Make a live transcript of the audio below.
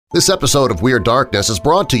This episode of Weird Darkness is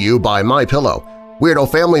brought to you by MyPillow.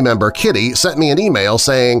 Weirdo family member Kitty sent me an email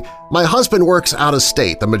saying, "My husband works out of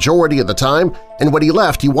state the majority of the time, and when he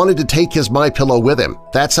left he wanted to take his MyPillow with him.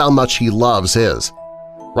 That's how much he loves his."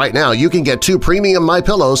 Right now you can get 2 premium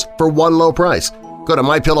MyPillows for one low price. Go to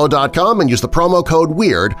MyPillow.com and use the promo code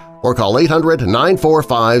WEIRD or call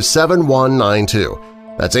 800-945-7192.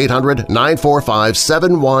 That's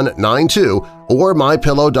 800-945-7192 or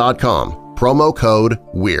MyPillow.com. Promo code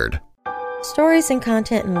WEIRD. Stories and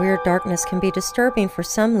content in Weird Darkness can be disturbing for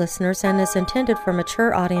some listeners and is intended for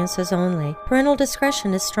mature audiences only. Parental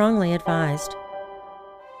discretion is strongly advised.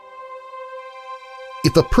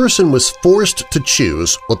 If a person was forced to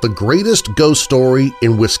choose what the greatest ghost story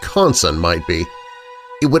in Wisconsin might be,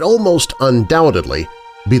 it would almost undoubtedly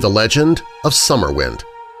be the legend of SUMMERWIND.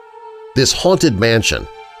 This haunted mansion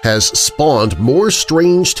has spawned more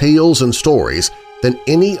strange tales and stories than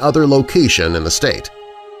any other location in the state.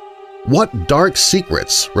 What dark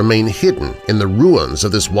secrets remain hidden in the ruins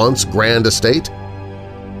of this once grand estate?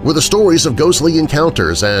 Were the stories of ghostly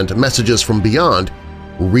encounters and messages from beyond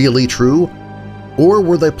really true, or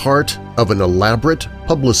were they part of an elaborate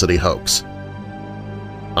publicity hoax?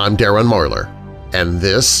 I'm Darren Marlar, and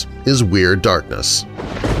this is Weird Darkness.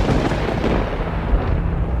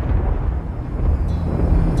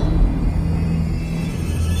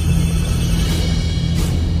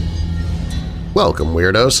 Welcome,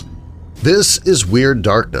 Weirdos! This is Weird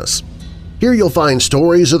Darkness. Here you'll find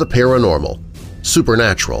stories of the paranormal,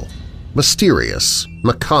 supernatural, mysterious,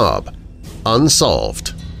 macabre,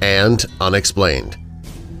 unsolved, and unexplained.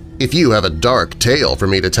 If you have a dark tale for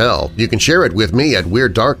me to tell, you can share it with me at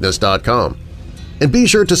WeirdDarkness.com. And be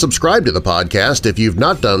sure to subscribe to the podcast if you've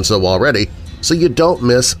not done so already so you don't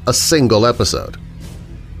miss a single episode.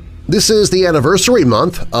 This is the anniversary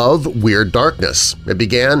month of Weird Darkness. It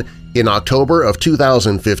began in October of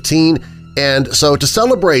 2015, and so to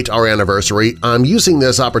celebrate our anniversary, I'm using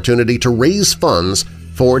this opportunity to raise funds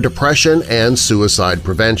for depression and suicide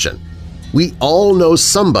prevention. We all know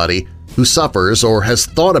somebody who suffers or has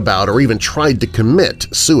thought about or even tried to commit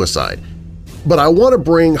suicide. But I want to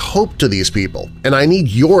bring hope to these people, and I need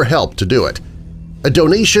your help to do it. A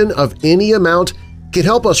donation of any amount can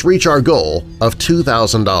help us reach our goal of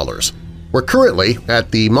 $2,000. We're currently,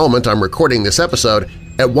 at the moment I'm recording this episode,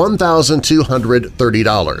 at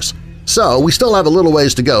 $1,230. So we still have a little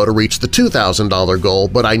ways to go to reach the $2,000 goal,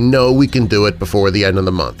 but I know we can do it before the end of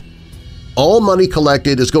the month. All money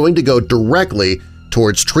collected is going to go directly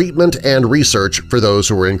towards treatment and research for those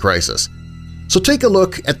who are in crisis. So take a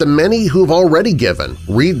look at the many who've already given,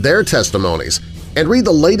 read their testimonies, and read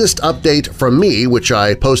the latest update from me, which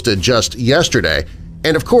I posted just yesterday,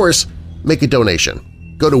 and of course, make a donation.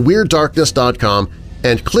 Go to WeirdDarkness.com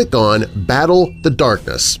and click on Battle the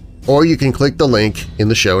Darkness, or you can click the link in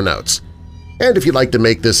the show notes. And if you'd like to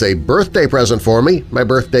make this a birthday present for me, my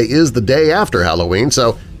birthday is the day after Halloween,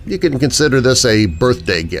 so you can consider this a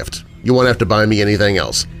birthday gift. You won't have to buy me anything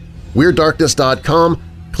else. WeirdDarkness.com,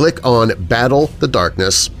 click on Battle the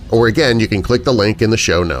Darkness, or again, you can click the link in the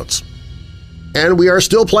show notes. And we are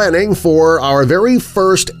still planning for our very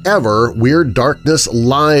first ever Weird Darkness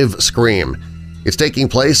live stream. It's taking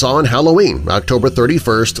place on Halloween, October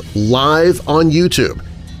 31st, live on YouTube.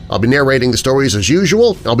 I'll be narrating the stories as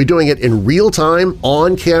usual. I'll be doing it in real time,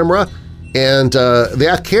 on camera, and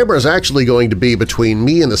the camera is actually going to be between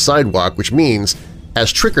me and the sidewalk, which means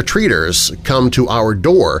as trick-or-treaters come to our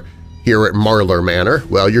door here at Marlar Manor,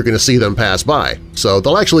 well, you're going to see them pass by. So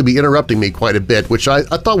they'll actually be interrupting me quite a bit, which I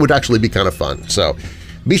thought would actually be kind of fun. So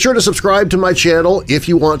be sure to subscribe to my channel if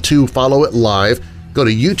you want to follow it live. Go to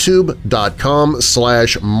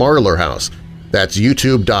youtube.com/MarlarHouse. That's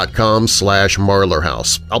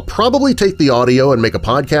youtube.com/MarlarHouse. I'll probably take the audio and make a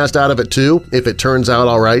podcast out of it too if it turns out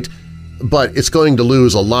all right, but it's going to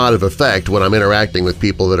lose a lot of effect when I'm interacting with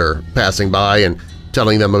people that are passing by and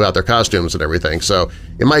telling them about their costumes and everything, so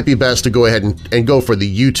it might be best to go ahead and go for the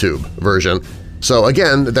YouTube version. So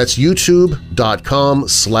again, that's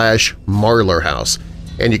youtube.com/MarlarHouse,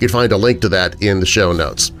 and you can find a link to that in the show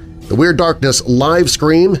notes. The Weird Darkness live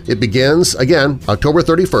stream, it begins, again, October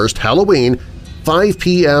 31st, Halloween, 5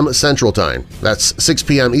 p.m. Central Time. That's 6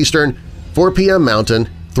 p.m. Eastern, 4 p.m. Mountain,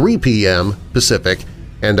 3 p.m. Pacific,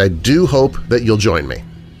 and I do hope that you'll join me.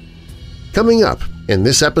 Coming up in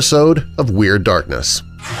this episode of Weird Darkness.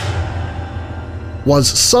 Was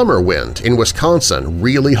SUMMERWIND in Wisconsin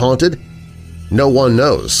really haunted? No one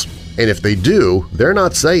knows, and if they do, they're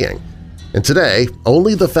not saying. And today,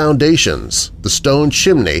 only the foundations, the stone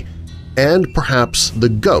chimney, and perhaps the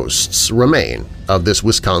ghosts remain of this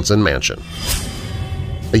Wisconsin mansion.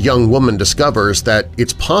 A young woman discovers that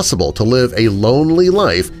it's possible to live a lonely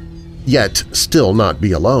life yet still not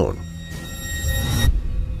be alone?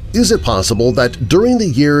 Is it possible that during the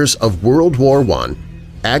years of World War I,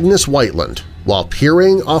 Agnes Whiteland, while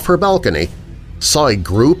peering off her balcony, saw a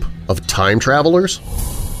group of time travelers?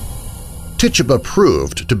 Tituba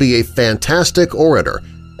proved to be a fantastic orator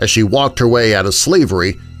as she walked her way out of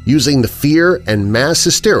slavery using the fear and mass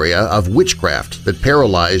hysteria of witchcraft that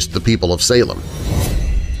paralyzed the people of Salem.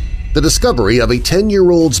 The discovery of a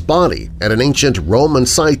 10-year-old's body at an ancient Roman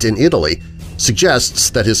site in Italy suggests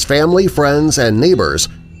that his family, friends, and neighbors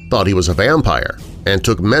thought he was a vampire and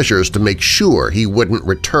took measures to make sure he wouldn't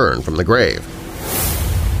return from the grave.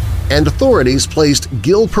 And authorities placed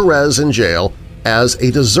Gil Perez in jail as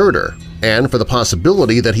a deserter and for the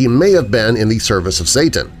possibility that he may have been in the service of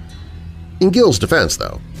Satan. In Gil's defense,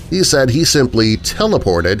 though, he said he simply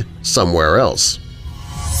teleported somewhere else.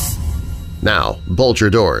 Now, bolt your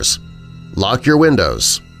doors, lock your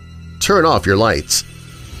windows, turn off your lights,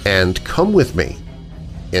 and come with me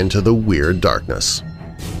into the weird darkness.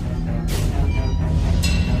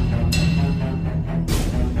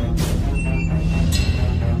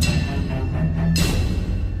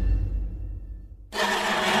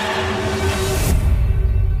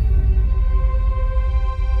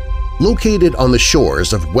 Located on the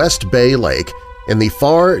shores of West Bay Lake in the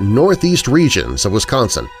far northeast regions of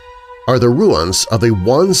Wisconsin are the ruins of a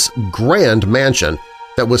once grand mansion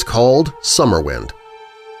that was called SUMMERWIND.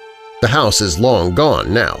 The house is long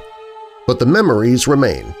gone now, but the memories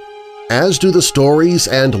remain, as do the stories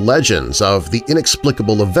and legends of the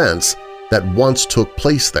inexplicable events that once took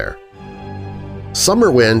place there.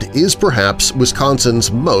 SUMMERWIND is perhaps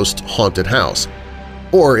Wisconsin's most haunted house,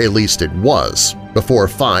 or at least it was, before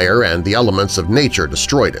fire and the elements of nature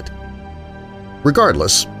destroyed it.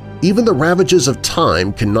 Regardless, even the ravages of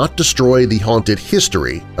time cannot destroy the haunted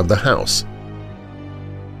history of the house.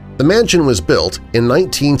 The mansion was built in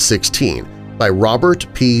 1916 by Robert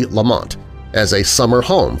P. Lamont as a summer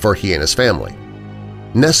home for he and his family.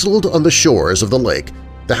 Nestled on the shores of the lake,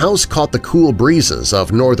 the house caught the cool breezes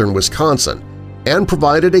of northern Wisconsin and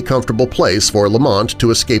provided a comfortable place for Lamont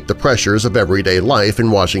to escape the pressures of everyday life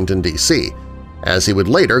in Washington, D.C., as he would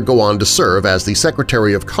later go on to serve as the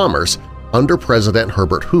Secretary of Commerce under President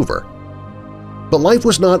Herbert Hoover. But life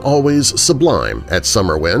was not always sublime at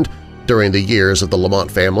SUMMERWIND during the years of the Lamont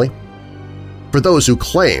family. For those who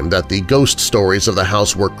claim that the ghost stories of the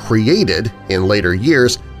house were created in later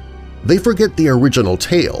years, they forget the original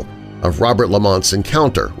tale of Robert Lamont's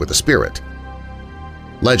encounter with a spirit.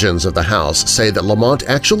 Legends of the house say that Lamont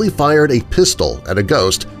actually fired a pistol at a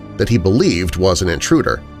ghost that he believed was an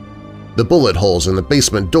intruder. The bullet holes in the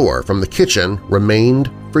basement door from the kitchen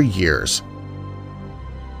remained for years.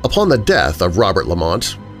 Upon the death of Robert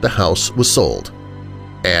Lamont, the house was sold.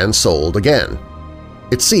 And sold again.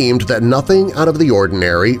 It seemed that nothing out of the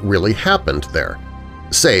ordinary really happened there,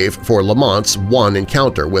 save for Lamont's one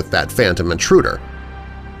encounter with that phantom intruder.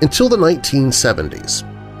 Until the 1970s,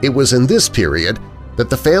 it was in this period that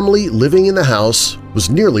the family living in the house was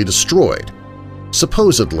nearly destroyed,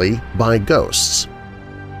 supposedly by ghosts.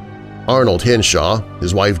 Arnold Henshaw,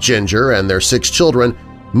 his wife Ginger, and their 6 children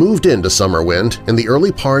moved into SUMMERWIND in the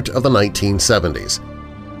early part of the 1970s.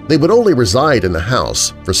 They would only reside in the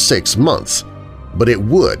house for 6 months, but it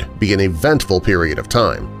would be an eventful period of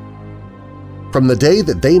time. From the day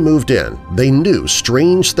that they moved in, they knew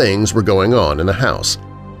strange things were going on in the house.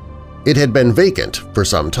 It had been vacant for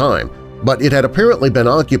some time, but it had apparently been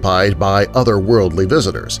occupied by otherworldly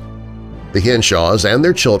visitors. The Henshaws and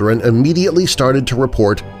their children immediately started to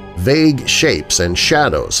report vague shapes and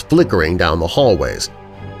shadows flickering down the hallways.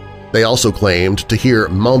 They also claimed to hear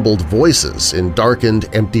mumbled voices in darkened,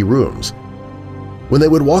 empty rooms. When they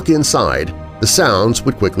would walk inside, the sounds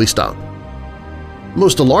would quickly stop.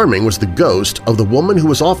 Most alarming was the ghost of the woman who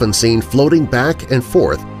was often seen floating back and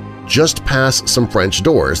forth just past some French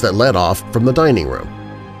doors that led off from the dining room.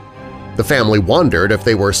 The family wondered if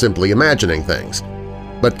they were simply imagining things,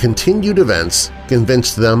 but continued events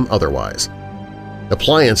convinced them otherwise.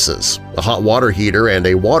 Appliances, a hot water heater, and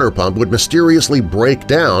a water pump would mysteriously break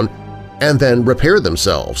down and then repair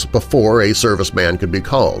themselves before a serviceman could be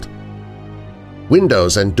called.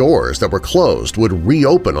 Windows and doors that were closed would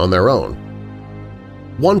reopen on their own.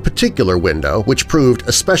 One particular window, which proved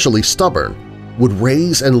especially stubborn, would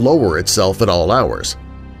raise and lower itself at all hours.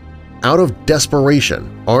 Out of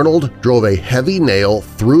desperation, Arnold drove a heavy nail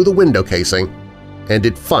through the window casing, and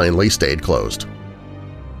it finally stayed closed.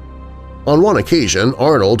 On one occasion,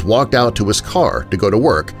 Arnold walked out to his car to go to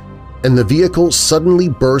work, and the vehicle suddenly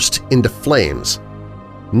burst into flames.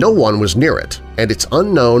 No one was near it, and it's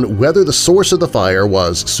unknown whether the source of the fire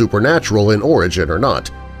was supernatural in origin or not.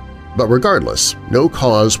 but regardless, no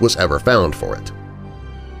cause was ever found for it.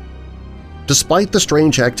 Despite the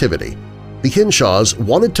strange activity, the Hinshaws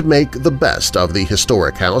wanted to make the best of the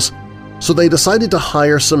historic house, so they decided to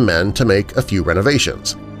hire some men to make a few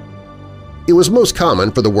renovations. It was most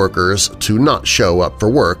common for the workers to not show up for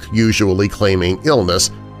work, usually claiming illness,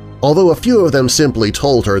 although a few of them simply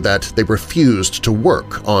told her that they refused to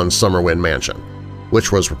work on SUMMERWIND Mansion,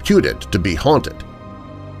 which was reputed to be haunted.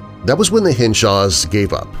 That was when the Hinshaws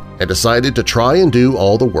gave up and decided to try and do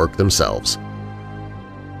all the work themselves.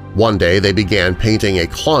 One day they began painting a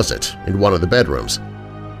closet in one of the bedrooms.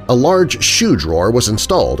 A large shoe drawer was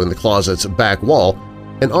installed in the closet's back wall,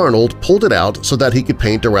 and Arnold pulled it out so that he could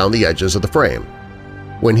paint around the edges of the frame.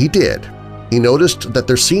 When he did, he noticed that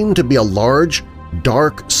there seemed to be a large,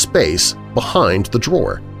 dark space behind the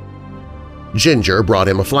drawer. Ginger brought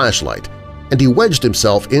him a flashlight, and he wedged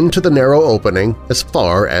himself into the narrow opening as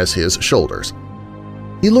far as his shoulders.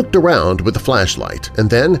 He looked around with the flashlight and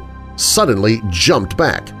then suddenly jumped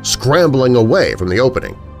back, scrambling away from the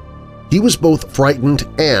opening. He was both frightened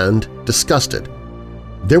and disgusted.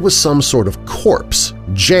 There was some sort of corpse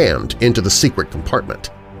jammed into the secret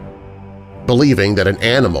compartment. Believing that an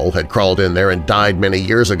animal had crawled in there and died many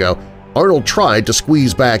years ago, Arnold tried to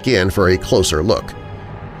squeeze back in for a closer look.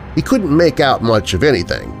 He couldn't make out much of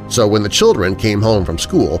anything, so when the children came home from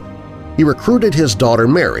school, he recruited his daughter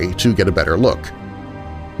Mary to get a better look.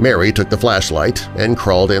 Mary took the flashlight and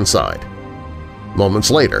crawled inside.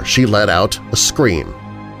 Moments later, she let out a scream.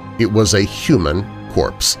 It was a human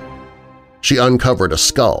corpse. She uncovered a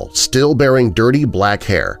skull still bearing dirty black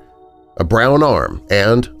hair, a brown arm,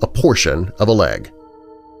 and a portion of a leg.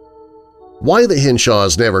 Why the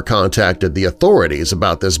Hinshaws never contacted the authorities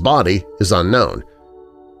about this body is unknown.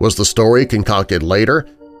 Was the story concocted later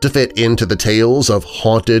to fit into the tales of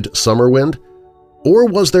haunted SUMMERWIND? Or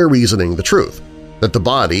was their reasoning the truth, that the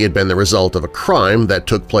body had been the result of a crime that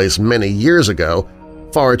took place many years ago,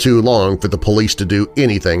 far too long for the police to do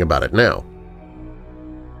anything about it now?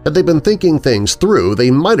 Had they been thinking things through, they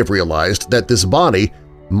might have realized that this body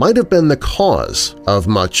might have been the cause of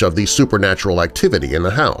much of the supernatural activity in the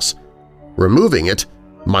house. Removing it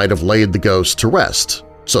might have laid the ghost to rest,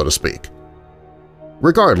 so to speak.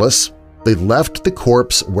 Regardless, they left the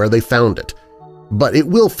corpse where they found it, but it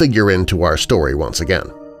will figure into our story once again.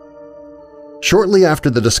 Shortly after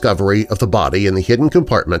the discovery of the body in the hidden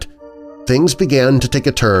compartment, things began to take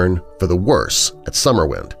a turn for the worse at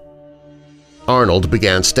SUMMERWIND. Arnold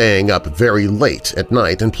began staying up very late at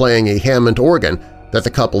night and playing a Hammond organ that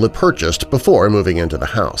the couple had purchased before moving into the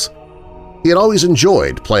house. He had always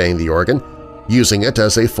enjoyed playing the organ, using it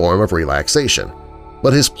as a form of relaxation,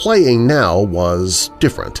 but his playing now was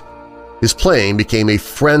different. His playing became a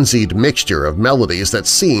frenzied mixture of melodies that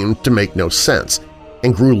seemed to make no sense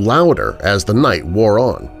and grew louder as the night wore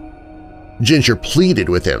on. Ginger pleaded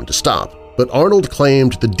with him to stop, but Arnold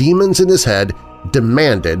claimed the demons in his head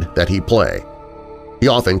demanded that he play. He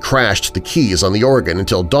often crashed the keys on the organ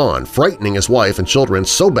until dawn, frightening his wife and children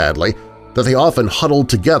so badly that they often huddled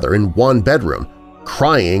together in one bedroom,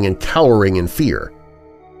 crying and cowering in fear.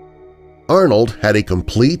 Arnold had a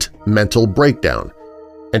complete mental breakdown,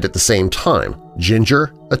 and at the same time,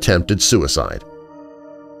 Ginger attempted suicide.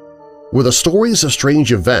 Were the stories of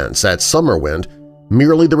strange events at SUMMERWIND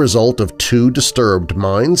merely the result of two disturbed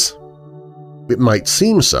minds? It might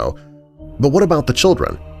seem so, but what about the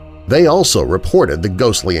children? They also reported the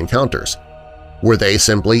ghostly encounters. Were they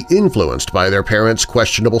simply influenced by their parents'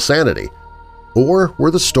 questionable sanity? Or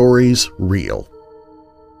were the stories real?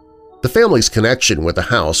 The family's connection with the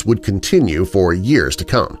house would continue for years to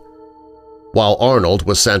come. While Arnold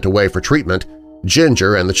was sent away for treatment,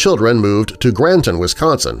 Ginger and the children moved to Granton,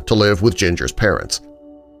 Wisconsin to live with Ginger's parents.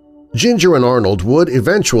 Ginger and Arnold would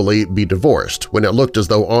eventually be divorced when it looked as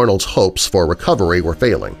though Arnold's hopes for recovery were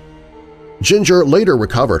failing. Ginger later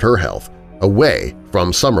recovered her health, away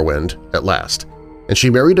from SUMMERWIND at last, and she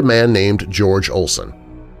married a man named George Olson.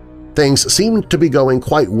 Things seemed to be going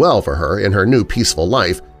quite well for her in her new peaceful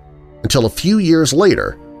life until a few years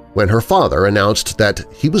later when her father announced that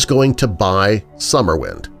he was going to buy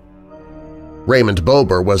SUMMERWIND. Raymond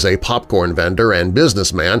Bober was a popcorn vendor and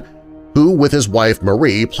businessman who, with his wife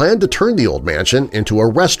Marie, planned to turn the old mansion into a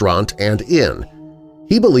restaurant and inn.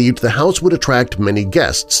 He believed the house would attract many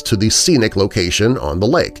guests to the scenic location on the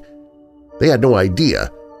lake. They had no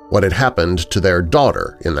idea what had happened to their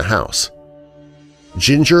daughter in the house.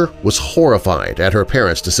 Ginger was horrified at her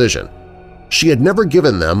parents' decision. She had never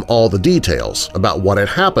given them all the details about what had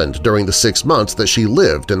happened during the 6 months that she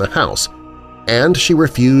lived in the house, and she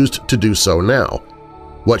refused to do so now.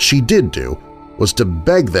 What she did do was to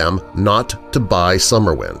beg them not to buy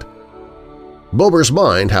SUMMERWIND. Bober's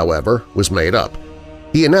mind, however, was made up.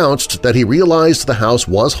 He announced that he realized the house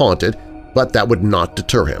was haunted, but that would not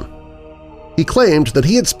deter him. He claimed that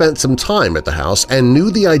he had spent some time at the house and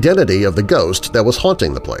knew the identity of the ghost that was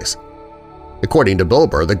haunting the place. According to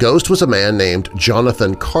Bober, the ghost was a man named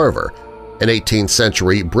Jonathan Carver, an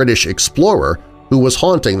 18th-century British explorer who was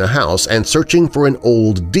haunting the house and searching for an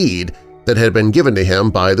old deed that had been given to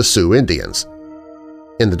him by the Sioux Indians.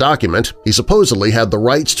 In the document, he supposedly had the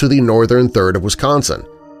rights to the northern third of Wisconsin.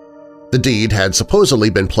 The deed had supposedly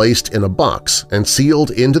been placed in a box and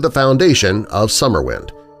sealed into the foundation of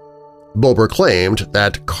SUMMERWIND. Bober claimed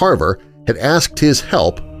that Carver had asked his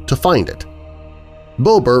help to find it.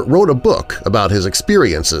 Bober wrote a book about his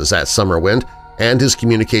experiences at SUMMERWIND and his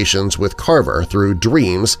communications with Carver through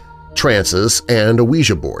dreams, trances, and a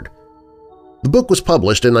Ouija board. The book was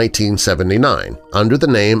published in 1979 under the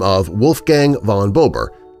name of Wolfgang von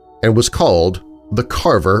Bober and was called The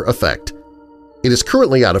Carver Effect. It is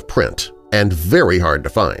currently out of print and very hard to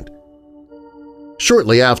find.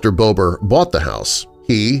 Shortly after Bober bought the house,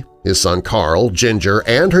 he, his son Carl, Ginger,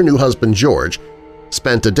 and her new husband George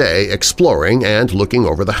spent a day exploring and looking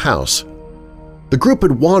over the house. The group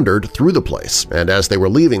had wandered through the place, and as they were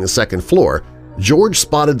leaving the second floor, George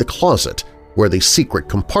spotted the closet where the secret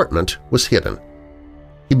compartment was hidden.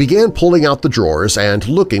 He began pulling out the drawers and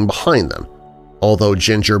looking behind them, although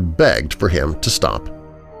Ginger begged for him to stop.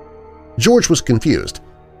 George was confused.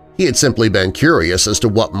 He had simply been curious as to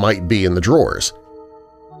what might be in the drawers.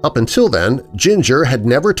 Up until then, Ginger had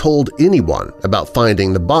never told anyone about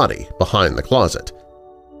finding the body behind the closet.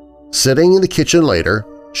 Sitting in the kitchen later,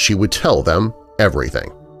 she would tell them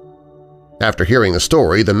everything. After hearing the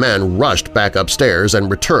story, the men rushed back upstairs and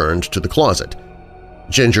returned to the closet.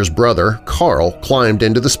 Ginger's brother, Carl, climbed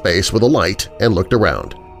into the space with a light and looked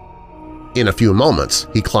around. In a few moments,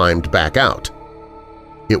 he climbed back out.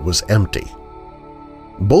 It was empty.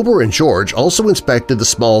 Bober and George also inspected the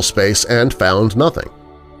small space and found nothing.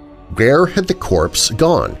 Where had the corpse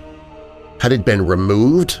gone? Had it been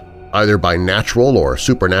removed, either by natural or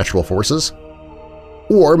supernatural forces?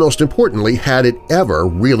 Or, most importantly, had it ever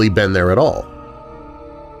really been there at all?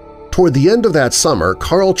 Toward the end of that summer,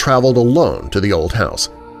 Carl traveled alone to the old house.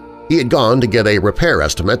 He had gone to get a repair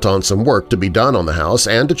estimate on some work to be done on the house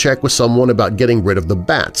and to check with someone about getting rid of the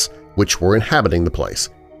bats which were inhabiting the place.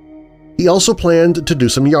 He also planned to do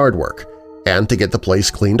some yard work and to get the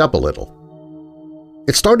place cleaned up a little.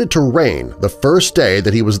 It started to rain the first day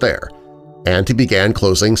that he was there, and he began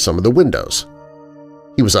closing some of the windows.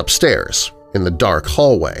 He was upstairs, in the dark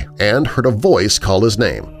hallway, and heard a voice call his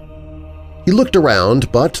name. He looked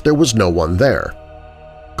around, but there was no one there.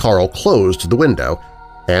 Carl closed the window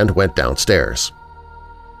and went downstairs.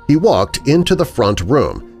 He walked into the front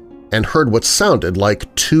room and heard what sounded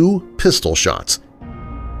like 2 pistol shots.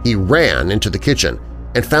 He ran into the kitchen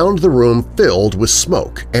and found the room filled with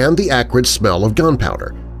smoke and the acrid smell of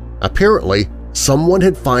gunpowder. Apparently, someone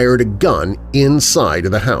had fired a gun inside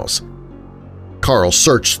the house. Carl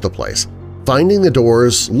searched the place, finding the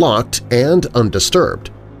doors locked and undisturbed.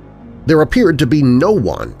 There appeared to be no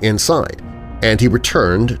one inside, and he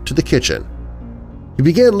returned to the kitchen. He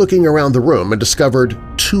began looking around the room and discovered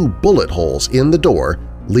 2 bullet holes in the door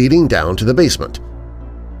leading down to the basement.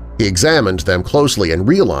 He examined them closely and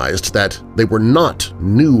realized that they were not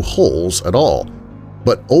new holes at all,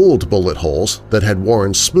 but old bullet holes that had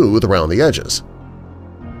worn smooth around the edges.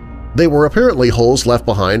 They were apparently holes left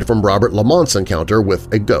behind from Robert Lamont's encounter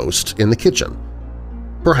with a ghost in the kitchen.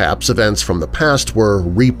 Perhaps events from the past were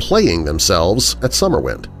replaying themselves at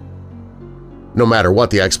SUMMERWIND. No matter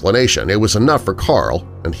what the explanation, it was enough for Carl,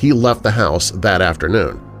 and he left the house that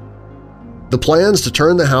afternoon. The plans to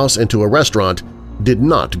turn the house into a restaurant did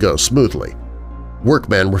not go smoothly.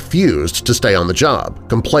 Workmen refused to stay on the job,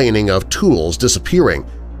 complaining of tools disappearing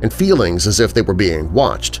and feelings as if they were being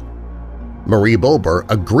watched. Marie Bober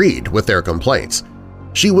agreed with their complaints.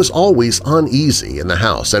 She was always uneasy in the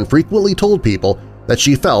house and frequently told people that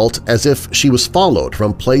she felt as if she was followed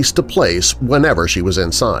from place to place whenever she was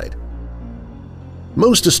inside.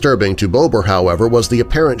 Most disturbing to Bober, however, was the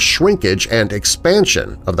apparent shrinkage and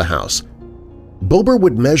expansion of the house. Bober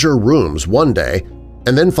would measure rooms one day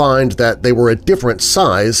and then find that they were a different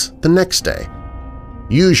size the next day.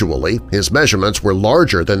 Usually, his measurements were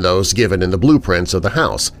larger than those given in the blueprints of the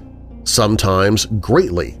house, sometimes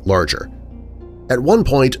greatly larger. At one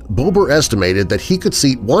point, Bober estimated that he could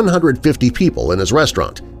seat 150 people in his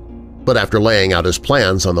restaurant, but after laying out his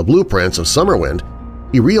plans on the blueprints of SUMMERWIND,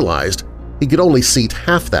 he realized he could only seat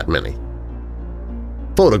half that many.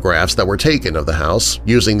 Photographs that were taken of the house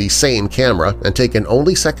using the same camera and taken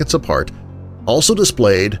only seconds apart also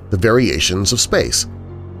displayed the variations of space.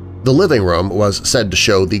 The living room was said to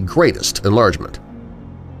show the greatest enlargement.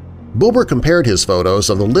 Bober compared his photos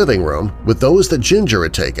of the living room with those that Ginger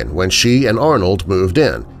had taken when she and Arnold moved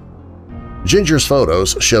in. Ginger's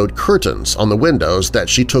photos showed curtains on the windows that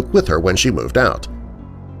she took with her when she moved out.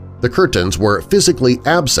 The curtains were physically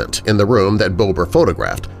absent in the room that Bober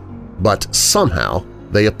photographed, but somehow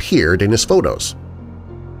they appeared in his photos.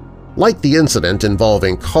 Like the incident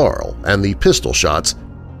involving Carl and the pistol shots,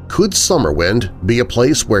 could Summerwind be a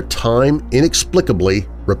place where time inexplicably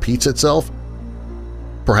repeats itself?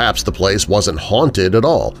 Perhaps the place wasn't haunted at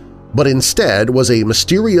all, but instead was a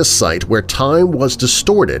mysterious site where time was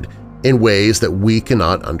distorted in ways that we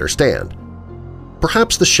cannot understand.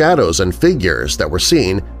 Perhaps the shadows and figures that were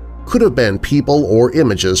seen could have been people or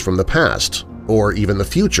images from the past, or even the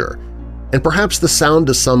future, and perhaps the sound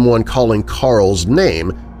of someone calling Carl's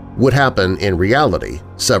name would happen in reality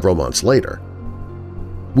several months later.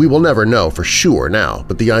 We will never know for sure now,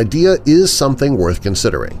 but the idea is something worth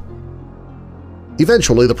considering.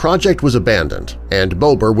 Eventually, the project was abandoned, and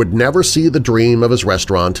Bober would never see the dream of his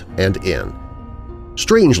restaurant and inn.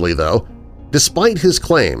 Strangely, though, despite his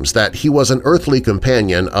claims that he was an earthly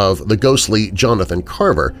companion of the ghostly Jonathan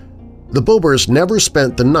Carver, the Bobers never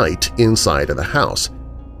spent the night inside of the house.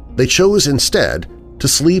 They chose instead to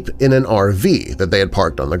sleep in an RV that they had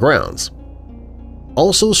parked on the grounds.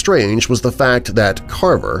 Also strange was the fact that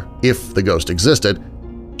Carver, if the ghost existed,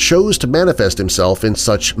 chose to manifest himself in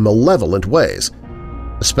such malevolent ways,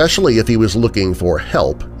 especially if he was looking for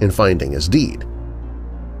help in finding his deed.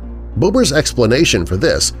 Bober's explanation for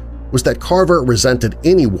this was that Carver resented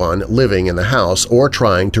anyone living in the house or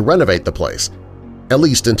trying to renovate the place, at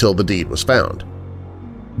least until the deed was found.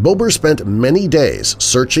 Bober spent many days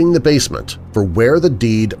searching the basement for where the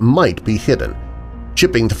deed might be hidden,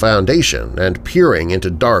 chipping the foundation and peering into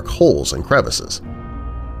dark holes and crevices.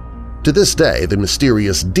 To this day, the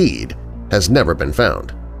mysterious deed has never been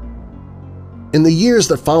found. In the years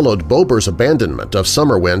that followed Bober's abandonment of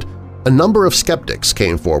Summerwind, a number of skeptics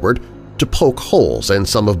came forward to poke holes in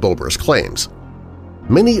some of Bober's claims.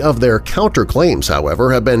 Many of their counterclaims,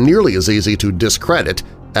 however, have been nearly as easy to discredit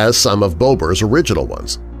as some of Bober's original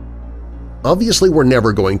ones. Obviously, we're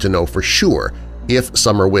never going to know for sure if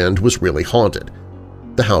Summerwind was really haunted.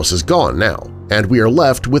 The house is gone now, and we are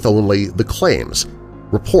left with only the claims,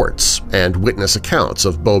 reports, and witness accounts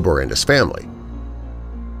of Bober and his family.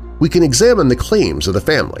 We can examine the claims of the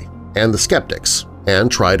family and the skeptics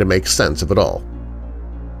and try to make sense of it all.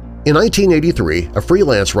 In 1983, a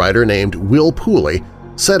freelance writer named Will Pooley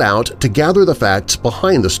set out to gather the facts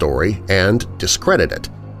behind the story and discredit it.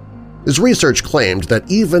 His research claimed that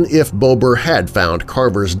even if Bober had found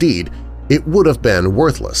Carver's deed, it would have been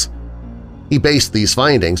worthless. He based these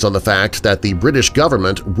findings on the fact that the British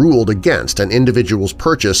government ruled against an individual's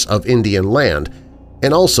purchase of Indian land,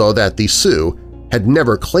 and also that the Sioux had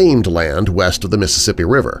never claimed land west of the Mississippi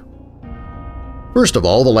River. First of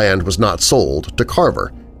all, the land was not sold to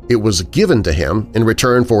Carver. It was given to him in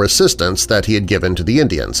return for assistance that he had given to the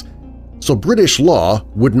Indians, so British law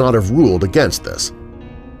would not have ruled against this.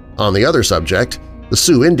 On the other subject, the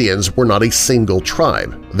Sioux Indians were not a single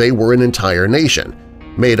tribe. They were an entire nation,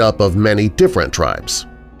 made up of many different tribes.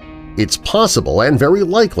 It's possible and very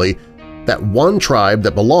likely that one tribe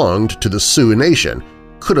that belonged to the Sioux Nation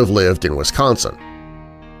could have lived in Wisconsin.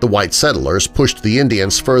 The white settlers pushed the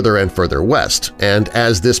Indians further and further west, and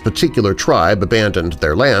as this particular tribe abandoned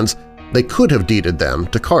their lands, they could have deeded them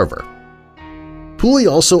to Carver.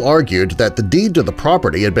 Pooley also argued that the deed to the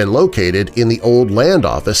property had been located in the old land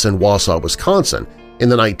office in Wausau, Wisconsin in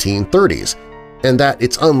the 1930s, and that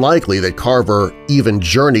it's unlikely that Carver even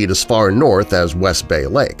journeyed as far north as West Bay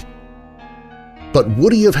Lake. But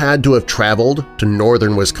would he have had to have traveled to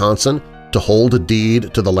northern Wisconsin to hold a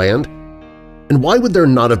deed to the land? And why would there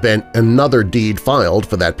not have been another deed filed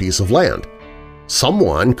for that piece of land?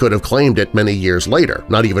 Someone could have claimed it many years later,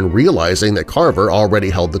 not even realizing that Carver already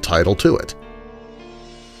held the title to it.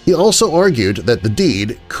 He also argued that the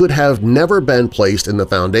deed could have never been placed in the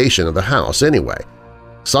foundation of the house anyway.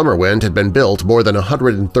 Summerwind had been built more than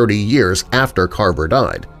 130 years after Carver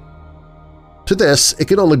died. To this, it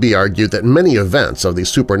can only be argued that many events of the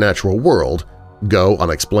supernatural world go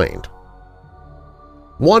unexplained.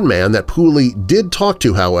 One man that Pooley did talk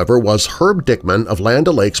to, however, was Herb Dickman of Land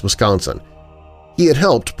O'Lakes, Wisconsin. He had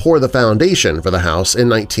helped pour the foundation for the house in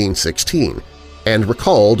 1916 and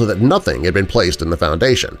recalled that nothing had been placed in the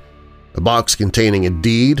foundation, a box containing a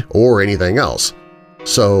deed or anything else.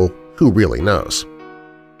 So who really knows?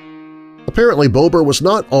 Apparently, Bober was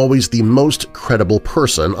not always the most credible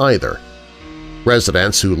person either.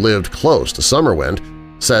 Residents who lived close to Summerwind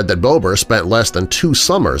said that Bober spent less than 2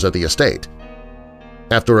 summers at the estate.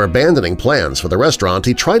 After abandoning plans for the restaurant,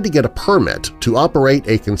 he tried to get a permit to operate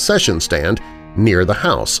a concession stand near the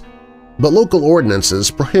house, but local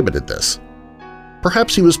ordinances prohibited this.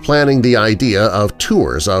 Perhaps he was planning the idea of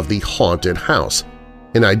tours of the haunted house,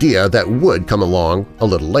 an idea that would come along a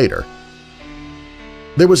little later.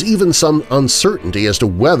 There was even some uncertainty as to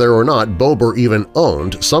whether or not Bober even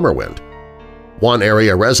owned SUMMERWIND. One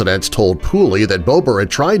area resident told Pooley that Bober had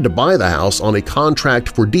tried to buy the house on a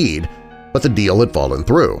contract for deed, but the deal had fallen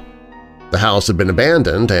through. The house had been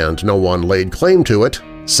abandoned and no one laid claim to it,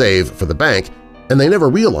 save for the bank, and they never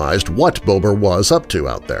realized what Bober was up to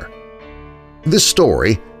out there. This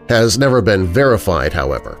story has never been verified,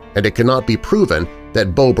 however, and it cannot be proven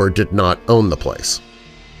that Bober did not own the place.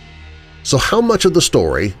 So how much of the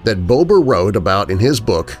story that Bober wrote about in his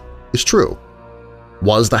book is true?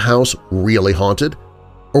 Was the house really haunted?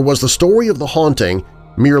 Or was the story of the haunting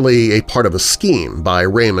merely a part of a scheme by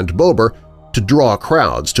Raymond Bober to draw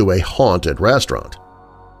crowds to a haunted restaurant?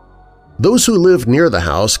 Those who live near the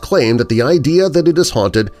house claim that the idea that it is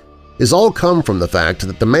haunted is all come from the fact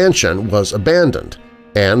that the mansion was abandoned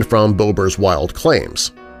and from Bober's wild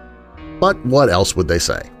claims. But what else would they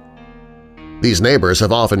say? These neighbors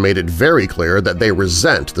have often made it very clear that they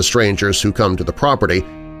resent the strangers who come to the property,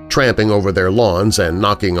 tramping over their lawns and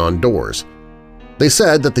knocking on doors. They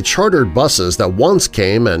said that the chartered buses that once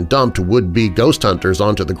came and dumped would-be ghost hunters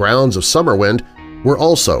onto the grounds of SUMMERWIND were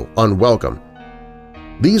also unwelcome.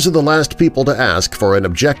 These are the last people to ask for an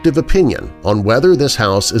objective opinion on whether this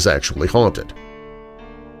house is actually haunted.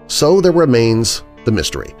 So there remains the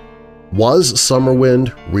mystery. Was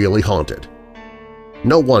SUMMERWIND really haunted?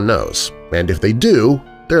 No one knows, and if they do,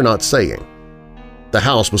 they're not saying. The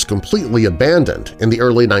house was completely abandoned in the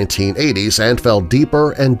early 1980s and fell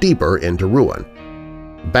deeper and deeper into ruin.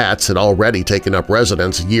 Bats had already taken up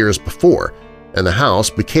residence years before, and the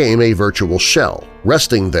house became a virtual shell,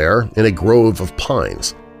 resting there in a grove of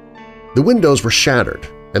pines. The windows were shattered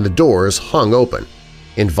and the doors hung open,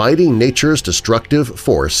 inviting nature's destructive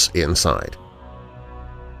force inside.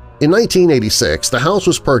 In 1986, the house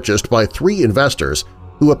was purchased by 3 investors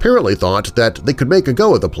who apparently thought that they could make a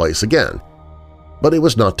go of the place again. But it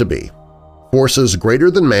was not to be. Forces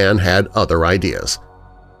greater than man had other ideas.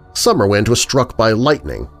 SUMMERWIND was struck by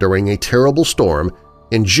lightning during a terrible storm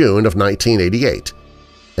in June of 1988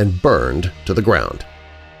 and burned to the ground.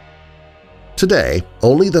 Today,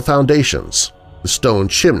 only the foundations, the stone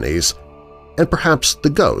chimneys, and perhaps the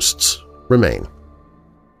ghosts remain.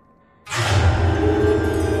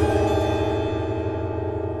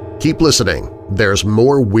 Keep listening. There's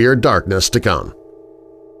more Weird Darkness to come.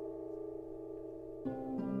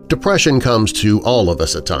 Depression comes to all of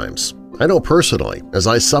us at times. I know personally, as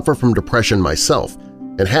I suffer from depression myself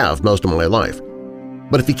and have most of my life.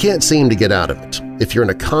 But if you can't seem to get out of it, if you're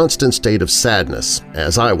in a constant state of sadness,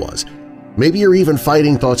 as I was, maybe you're even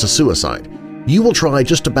fighting thoughts of suicide, you will try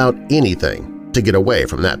just about anything to get away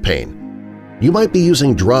from that pain. You might be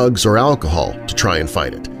using drugs or alcohol to try and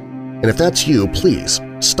fight it. And if that's you, please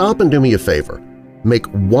stop and do me a favor. Make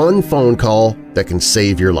one phone call that can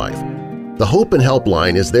save your life. The Hope and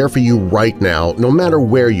Helpline is there for you right now, no matter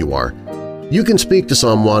where you are. You can speak to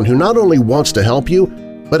someone who not only wants to help you,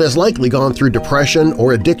 but has likely gone through depression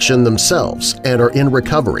or addiction themselves and are in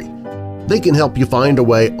recovery. They can help you find a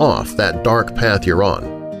way off that dark path you're on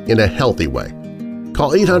in a healthy way.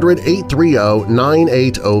 Call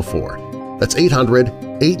 800-830-9804. That's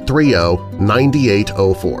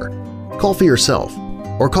 800-830-9804. Call for yourself,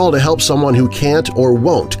 or call to help someone who can't or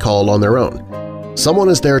won't call on their own. Someone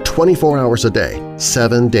is there 24 hours a day,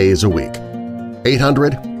 7 days a week.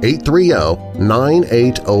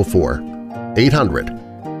 800-830-9804.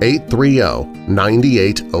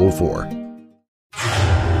 800-830-9804.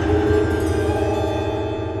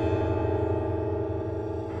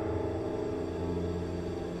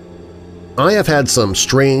 I have had some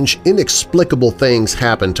strange, inexplicable things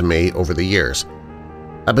happen to me over the years.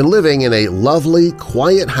 I've been living in a lovely,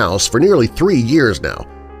 quiet house for nearly 3 years now,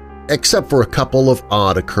 except for a couple of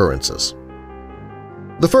odd occurrences.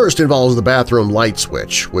 The first involves the bathroom light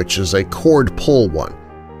switch, which is a cord pull one.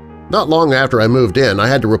 Not long after I moved in, I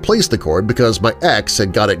had to replace the cord because my ex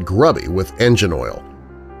had got it grubby with engine oil.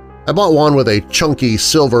 I bought one with a chunky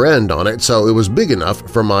silver end on it, so it was big enough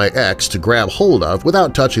for my ex to grab hold of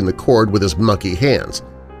without touching the cord with his mucky hands.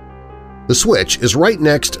 The switch is right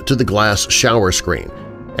next to the glass shower screen,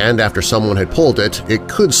 and after someone had pulled it, it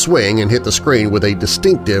could swing and hit the screen with a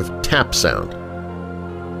distinctive tap sound.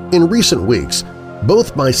 In recent weeks,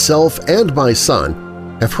 both myself and my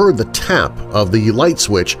son have heard the tap of the light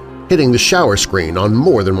switch hitting the shower screen on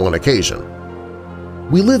more than one occasion.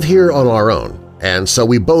 We live here on our own, and so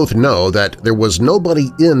we both know that there was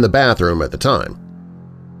nobody in the bathroom at the time.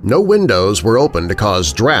 No windows were open to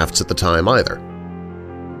cause drafts at the time either.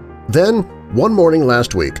 Then, one morning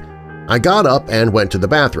last week, I got up and went to the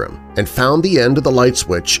bathroom and found the end of the light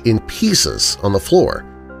switch in pieces on the floor.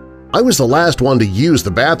 I was the last one to use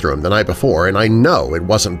the bathroom the night before, and I know it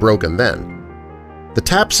wasn't broken then. The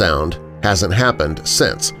tap sound hasn't happened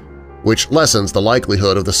since, which lessens the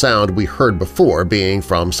likelihood of the sound we heard before being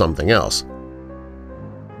from something else.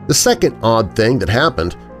 The second odd thing that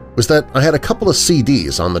happened was that I had a couple of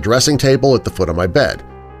CDs on the dressing table at the foot of my bed.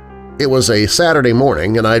 It was a Saturday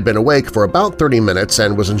morning and I'd been awake for about 30 minutes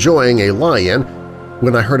and was enjoying a lie-in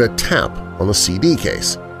when I heard a tap on the CD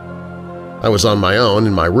case. I was on my own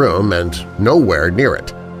in my room and nowhere near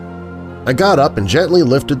it. I got up and gently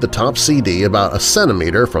lifted the top CD about a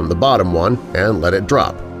centimeter from the bottom one and let it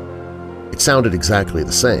drop. It sounded exactly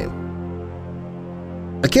the same.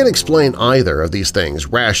 I can't explain either of these things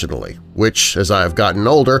rationally, which, as I have gotten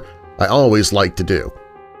older, I always like to do.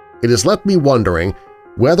 It has left me wondering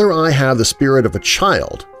whether I have the spirit of a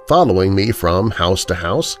child following me from house to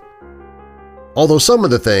house. Although some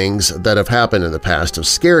of the things that have happened in the past have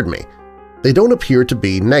scared me, they don't appear to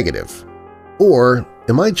be negative. Or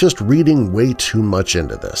am I just reading way too much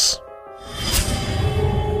into this?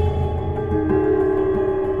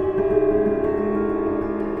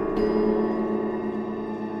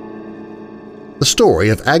 The story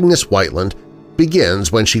of Agnes Whiteland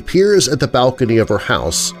begins when she peers at the balcony of her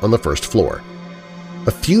house on the first floor.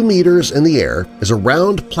 A few meters in the air is a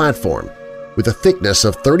round platform with a thickness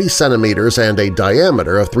of 30 centimeters and a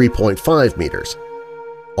diameter of 3.5 meters.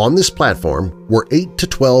 On this platform were 8 to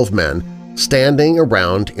 12 men standing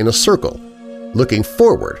around in a circle, looking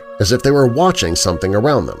forward as if they were watching something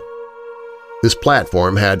around them. This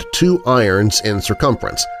platform had 2 irons in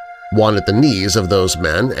circumference, one at the knees of those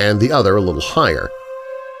men and the other a little higher.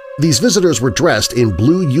 These visitors were dressed in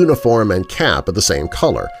blue uniform and cap of the same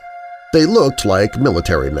color. They looked like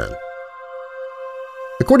military men.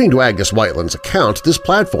 According to Agnes Whiteland's account, this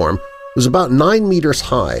platform was about 9 meters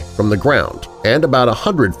high from the ground and about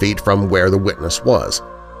 100 feet from where the witness was.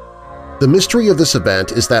 The mystery of this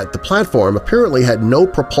event is that the platform apparently had no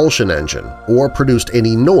propulsion engine or produced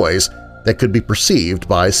any noise that could be perceived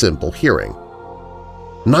by simple hearing.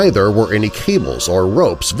 Neither were any cables or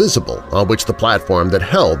ropes visible on which the platform that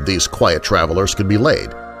held these quiet travelers could be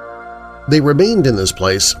laid. They remained in this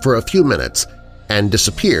place for a few minutes and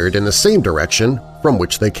disappeared in the same direction from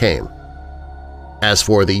which they came. As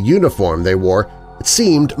for the uniform they wore, it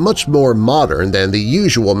seemed much more modern than the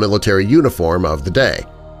usual military uniform of the day.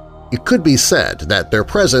 It could be said that their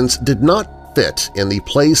presence did not fit in the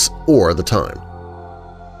place or the time.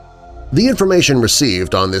 The information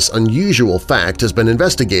received on this unusual fact has been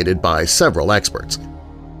investigated by several experts.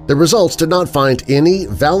 The results did not find any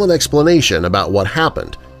valid explanation about what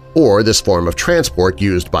happened or this form of transport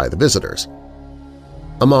used by the visitors.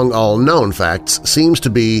 Among all known facts seems to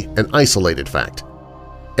be an isolated fact.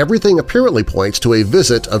 Everything apparently points to a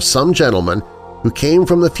visit of some gentleman who came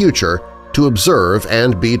from the future to observe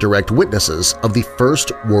and be direct witnesses of the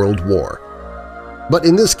First World War. But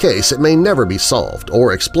in this case, it may never be solved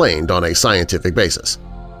or explained on a scientific basis.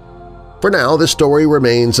 For now, this story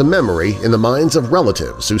remains a memory in the minds of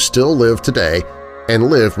relatives who still live today and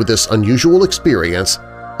live with this unusual experience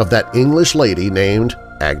of that English lady named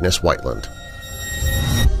Agnes Whiteland.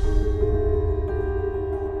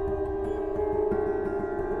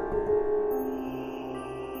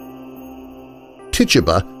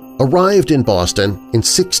 Tituba arrived in Boston in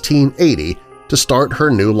 1680 to start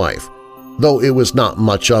her new life, though it was not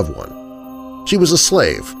much of one. She was a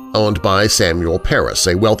slave owned by Samuel Paris,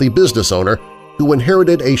 a wealthy business owner who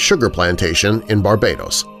inherited a sugar plantation in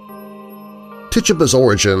Barbados. Tituba's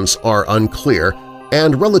origins are unclear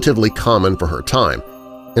and relatively common for her time,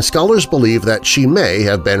 and scholars believe that she may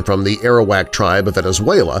have been from the Arawak tribe of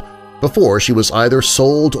Venezuela before she was either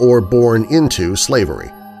sold or born into slavery.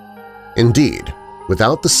 Indeed,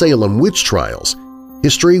 without the Salem witch trials,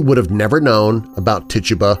 history would have never known about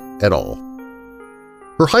Tituba at all.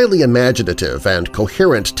 Her highly imaginative and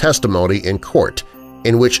coherent testimony in court,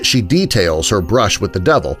 in which she details her brush with the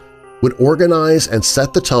devil, would organize and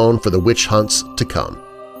set the tone for the witch hunts to come.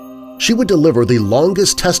 She would deliver the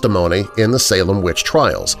longest testimony in the Salem witch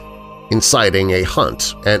trials, inciting a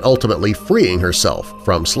hunt and ultimately freeing herself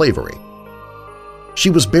from slavery. She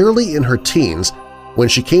was barely in her teens when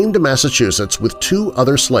she came to Massachusetts with 2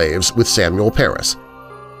 other slaves with Samuel Paris.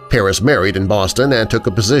 Paris married in Boston and took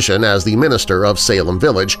a position as the minister of Salem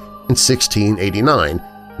Village in 1689,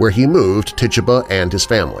 where he moved Tituba and his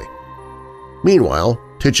family. Meanwhile,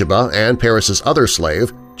 Tituba and Paris's other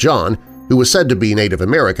slave, John, who was said to be Native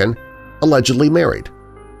American, allegedly married.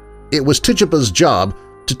 It was Tituba's job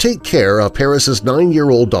to take care of Paris's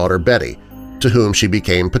 9-year-old daughter Betty, to whom she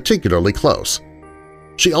became particularly close.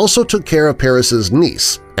 She also took care of Paris's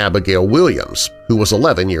niece, Abigail Williams, who was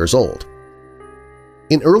 11 years old.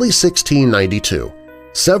 In early 1692,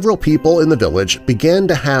 several people in the village began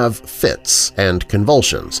to have fits and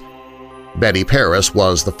convulsions. Betty Paris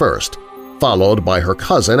was the first, followed by her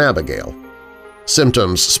cousin Abigail.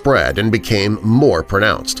 Symptoms spread and became more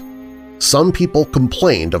pronounced. Some people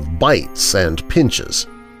complained of bites and pinches.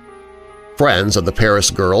 Friends of the Paris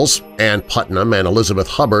girls, Ann Putnam and Elizabeth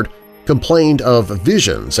Hubbard, complained of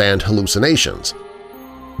visions and hallucinations.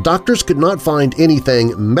 Doctors could not find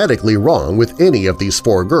anything medically wrong with any of these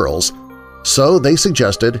 4 girls, so they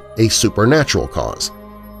suggested a supernatural cause.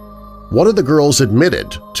 One of the girls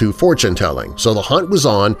admitted to fortune-telling, so the hunt was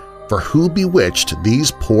on for who bewitched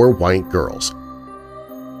these poor white girls.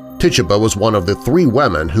 Tituba was one of the 3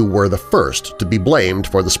 women who were the first to be blamed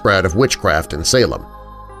for the spread of witchcraft in Salem.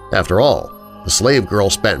 After all, the slave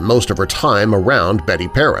girl spent most of her time around Betty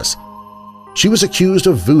Paris. She was accused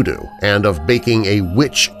of voodoo and of baking a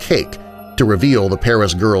witch cake to reveal the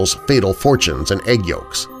Paris girls' fatal fortunes and egg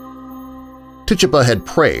yolks. Tituba had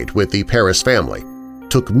prayed with the Paris family,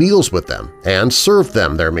 took meals with them, and served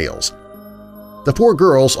them their meals. The 4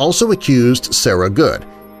 girls also accused Sarah Good,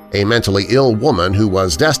 a mentally ill woman who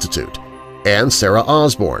was destitute, and Sarah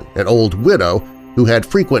Osborne, an old widow who had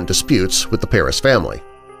frequent disputes with the Paris family.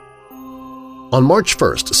 On March 1,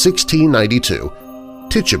 1692,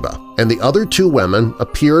 Tituba and the other 2 women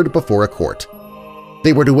appeared before a court.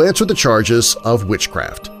 They were to answer the charges of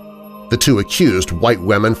witchcraft. The 2 accused white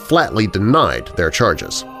women flatly denied their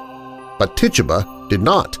charges. But Tituba did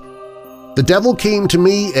not. "The devil came to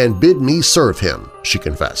me and bid me serve him," she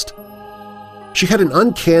confessed. She had an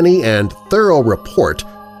uncanny and thorough report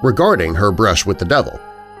regarding her brush with the devil.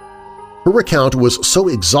 Her account was so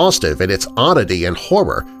exhaustive in its oddity and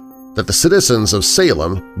horror that the citizens of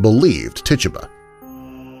Salem believed Tituba.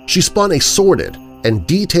 She spun a sordid and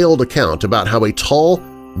detailed account about how a tall,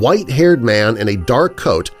 white-haired man in a dark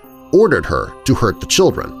coat ordered her to hurt the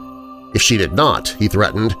children. If she did not, he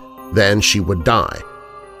threatened, then she would die.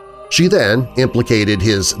 She then implicated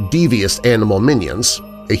his devious animal minions,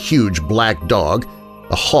 a huge black dog,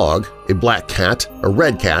 a hog, a black cat, a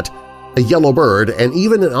red cat, a yellow bird, and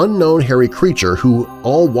even an unknown hairy creature who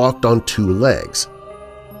all walked on 2 legs.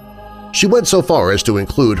 She went so far as to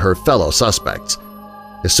include her fellow suspects.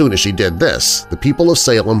 As soon as she did this, the people of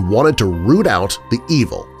Salem wanted to root out the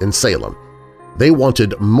evil in Salem. They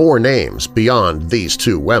wanted more names beyond these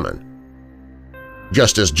 2 women.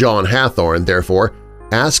 Justice John Hathorne, therefore,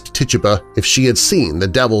 asked Tituba if she had seen the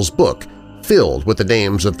Devil's Book filled with the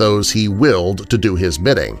names of those he willed to do his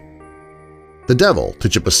bidding. The devil,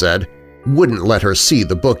 Tituba said, wouldn't let her see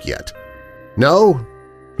the book yet. "No,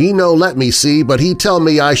 he no let me see, but he tell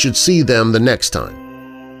me I should see them the next time."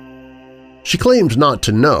 She claimed not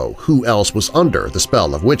to know who else was under the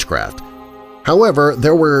spell of witchcraft. However,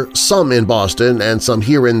 there were some in Boston and some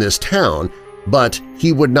here in this town, but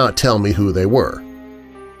he would not tell me who they were.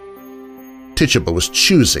 Tituba was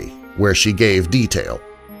choosy where she gave detail,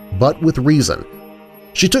 but with reason.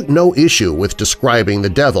 She took no issue with describing the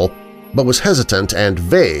devil, but was hesitant and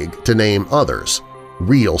vague to name others,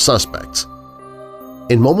 real suspects.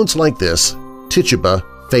 In moments like this, Tituba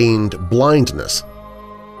feigned blindness.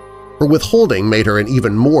 Her withholding made her an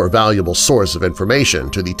even more valuable source of information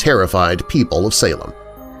to the terrified people of Salem.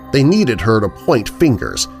 They needed her to point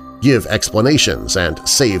fingers, give explanations, and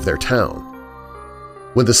save their town.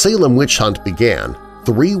 When the Salem witch hunt began,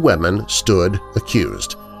 3 women stood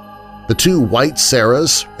accused – the 2 white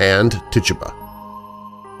Sarahs and Tituba.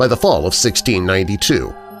 By the fall of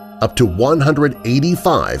 1692, up to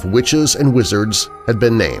 185 witches and wizards had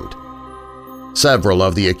been named. Several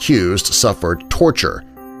of the accused suffered torture,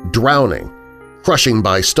 drowning, crushing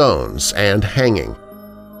by stones, and hanging.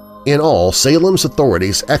 In all, Salem's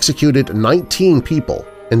authorities executed 19 people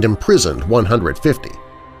and imprisoned 150.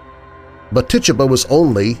 But Tituba was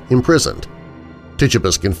only imprisoned.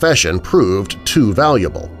 Tituba's confession proved too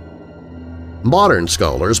valuable. Modern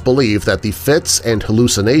scholars believe that the fits and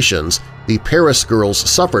hallucinations the Paris girls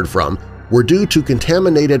suffered from were due to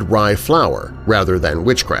contaminated rye flour rather than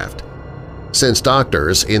witchcraft. Since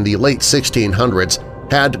doctors in the late 1600s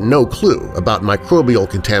had no clue about microbial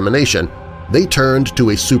contamination, they turned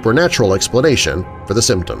to a supernatural explanation for the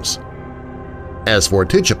symptoms. As for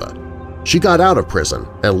Tituba, she got out of prison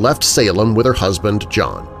and left Salem with her husband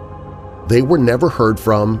John. They were never heard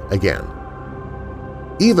from again.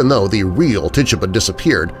 Even though the real Tituba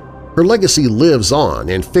disappeared, her legacy lives on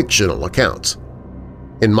in fictional accounts.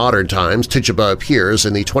 In modern times, Tituba appears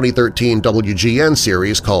in the 2013 WGN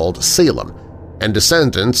series called Salem, and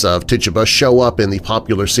descendants of Tituba show up in the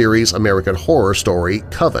popular series American Horror Story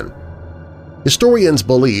Coven. Historians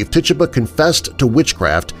believe Tituba confessed to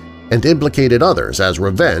witchcraft and implicated others as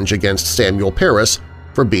revenge against Samuel Parris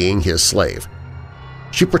for being his slave.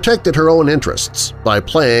 She protected her own interests by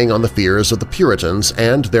playing on the fears of the Puritans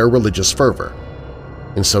and their religious fervor.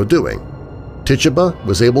 In so doing, Tituba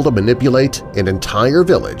was able to manipulate an entire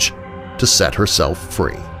village to set herself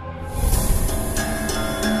free.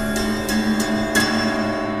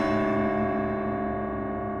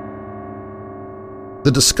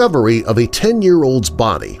 The discovery of a 10-year-old's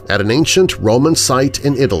body at an ancient Roman site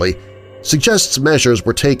in Italy suggests measures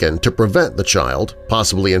were taken to prevent the child,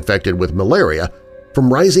 possibly infected with malaria,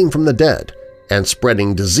 from rising from the dead and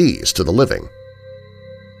spreading disease to the living.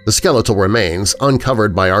 The skeletal remains,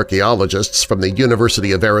 uncovered by archaeologists from the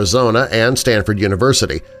University of Arizona and Stanford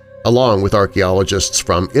University, along with archaeologists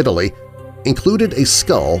from Italy, included a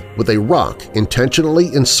skull with a rock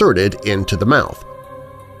intentionally inserted into the mouth.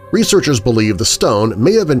 Researchers believe the stone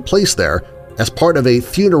may have been placed there as part of a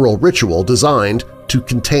funeral ritual designed to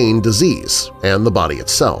contain disease and the body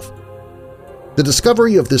itself. The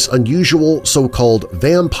discovery of this unusual so-called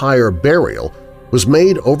vampire burial was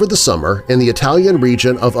made over the summer in the Italian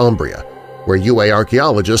region of Umbria, where UA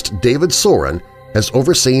archaeologist David Soren has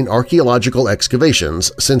overseen archaeological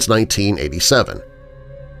excavations since 1987.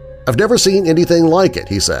 "I've never seen anything like it,"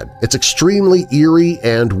 he said. "It's extremely eerie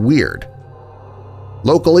and weird."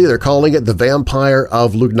 Locally, they're calling it the Vampire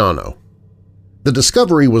of Lugnano. The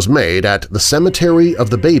discovery was made at the Cemetery of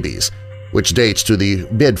the Babies, which dates to the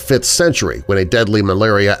mid-5th century when a deadly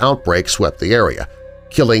malaria outbreak swept the area,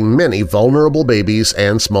 killing many vulnerable babies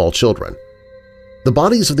and small children. The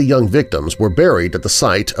bodies of the young victims were buried at the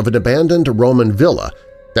site of an abandoned Roman villa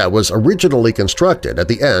that was originally constructed at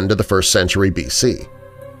the end of the 1st century BC.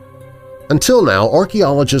 Until now,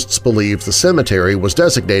 archaeologists believe the cemetery was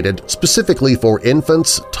designated specifically for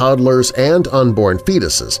infants, toddlers, and unborn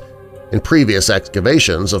fetuses. In previous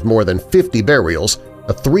excavations of more than 50 burials,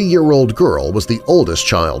 a 3-year-old girl was the oldest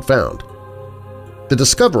child found. The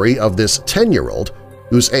discovery of this 10-year-old,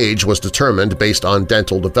 whose age was determined based on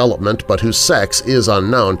dental development but whose sex is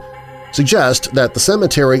unknown, suggests that the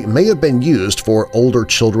cemetery may have been used for older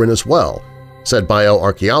children as well, said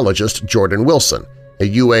bioarchaeologist Jordan Wilson, a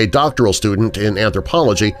UA doctoral student in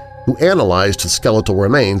anthropology who analyzed the skeletal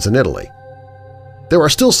remains in Italy. "There are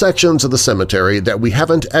still sections of the cemetery that we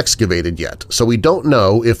haven't excavated yet, so we don't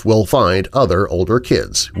know if we'll find other older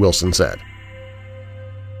kids," Wilson said.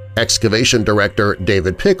 Excavation director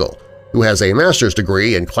David Pickle, who has a master's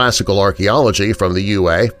degree in classical archaeology from the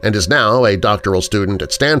UA and is now a doctoral student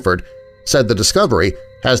at Stanford, said the discovery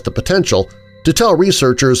has the potential to tell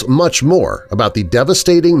researchers much more about the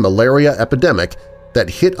devastating malaria epidemic that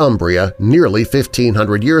hit Umbria nearly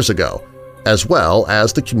 1,500 years ago, as well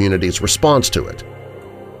as the community's response to it.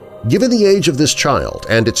 Given the age of this child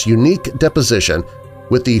and its unique deposition,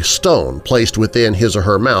 with the stone placed within his or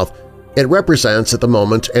her mouth, it represents at the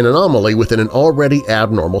moment an anomaly within an already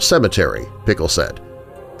abnormal cemetery, Pickle said.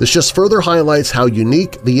 This just further highlights how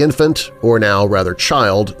unique the infant, or now rather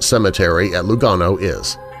child, cemetery at Lugano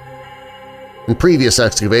is. In previous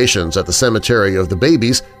excavations at the Cemetery of the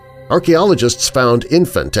Babies, archaeologists found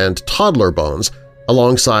infant and toddler bones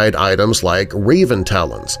alongside items like raven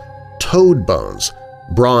talons, toad bones,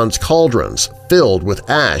 bronze cauldrons filled with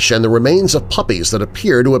ash, and the remains of puppies that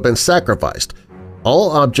appear to have been sacrificed,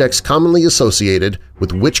 all objects commonly associated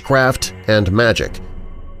with witchcraft and magic.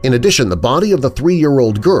 In addition, the body of the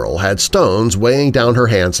 3-year-old girl had stones weighing down her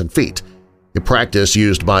hands and feet, a practice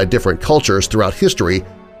used by different cultures throughout history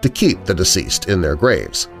to keep the deceased in their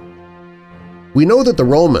graves. We know that the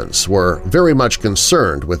Romans were very much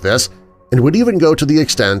concerned with this and would even go to the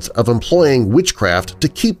extent of employing witchcraft to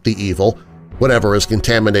keep the evil, whatever is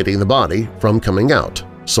contaminating the body, from coming out,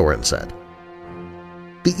 Soren said.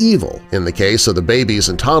 The evil, in the case of the babies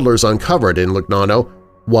and toddlers uncovered in Lugnano,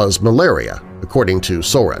 was malaria, according to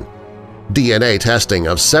Soren. DNA testing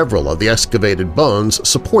of several of the excavated bones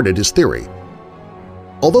supported his theory.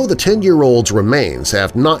 Although the 10-year-old's remains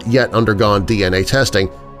have not yet undergone DNA testing,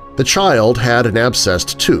 the child had an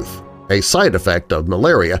abscessed tooth, a side effect of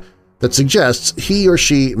malaria that suggests he or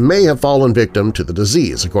she may have fallen victim to the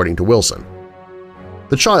disease, according to Wilson.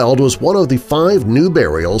 The child was one of the 5 new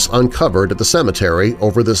burials uncovered at the cemetery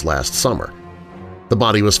over this last summer. The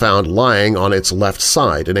body was found lying on its left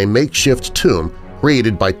side in a makeshift tomb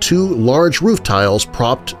created by 2 large roof tiles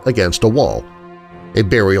propped against a wall, a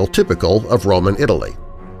burial typical of Roman Italy.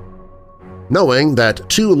 Knowing that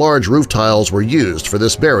 2 large roof tiles were used for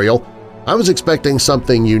this burial, I was expecting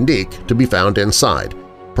something unique to be found inside,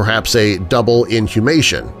 perhaps a double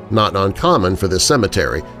inhumation, not uncommon for this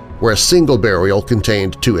cemetery, where a single burial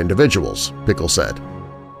contained 2 individuals, Pickle said.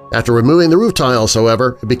 After removing the roof tiles,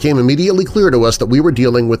 however, it became immediately clear to us that we were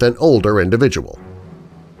dealing with an older individual.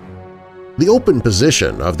 The open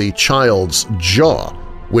position of the child's jaw,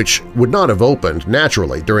 which would not have opened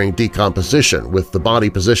naturally during decomposition with the body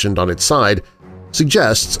positioned on its side,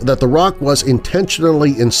 suggests that the rock was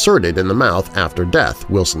intentionally inserted in the mouth after death,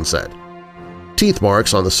 Wilson said. Teeth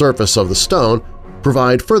marks on the surface of the stone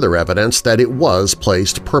provide further evidence that it was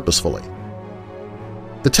placed purposefully.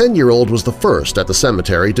 The 10-year-old was the first at the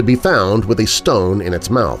cemetery to be found with a stone in its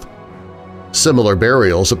mouth. Similar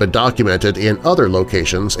burials have been documented in other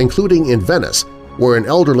locations, including in Venice, where an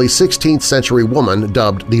elderly 16th-century woman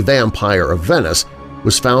dubbed the Vampire of Venice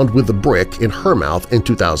was found with the brick in her mouth in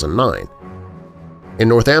 2009. In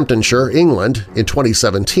Northamptonshire, England, in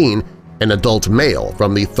 2017, an adult male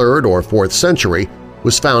from the 3rd or 4th century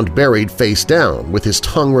was found buried face down with his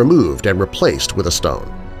tongue removed and replaced with a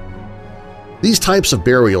stone. These types of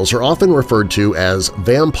burials are often referred to as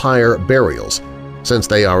vampire burials, since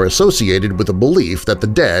they are associated with the belief that the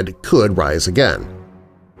dead could rise again.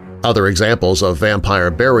 Other examples of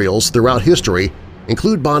vampire burials throughout history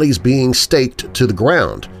include bodies being staked to the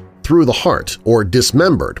ground, through the heart, or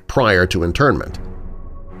dismembered prior to internment.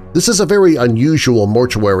 This is a very unusual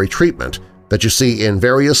mortuary treatment that you see in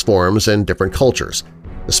various forms in different cultures,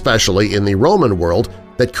 especially in the Roman world,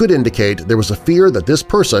 that could indicate there was a fear that this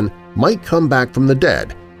person might come back from the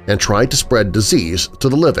dead and try to spread disease to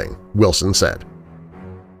the living, Wilson said.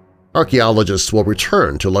 Archaeologists will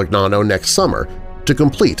return to Legnano next summer to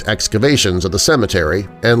complete excavations of the cemetery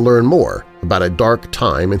and learn more about a dark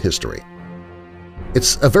time in history.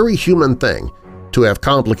 It's a very human thing to have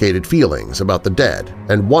complicated feelings about the dead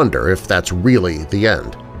and wonder if that's really the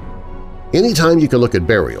end. Anytime you can look at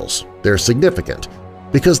burials, they're significant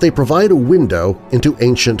because they provide a window into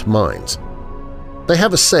ancient minds. They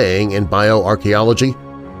have a saying in bioarchaeology,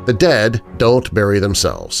 "The dead don't bury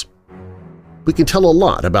themselves." We can tell a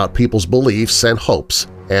lot about people's beliefs and hopes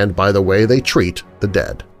and by the way they treat the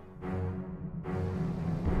dead.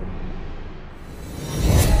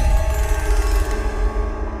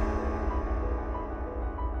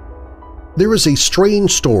 There is a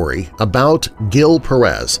strange story about Gil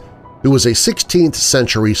Perez, who was a 16th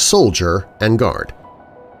century soldier and guard.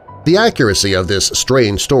 The accuracy of this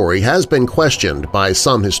strange story has been questioned by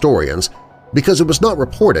some historians because it was not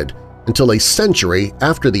reported until a century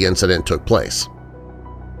after the incident took place.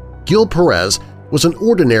 Gil Perez was an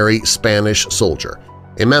ordinary Spanish soldier,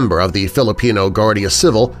 a member of the Filipino Guardia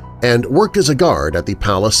Civil, and worked as a guard at the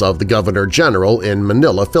palace of the Governor-General in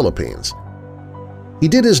Manila, Philippines. He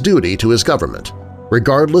did his duty to his government,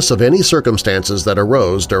 regardless of any circumstances that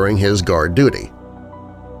arose during his guard duty.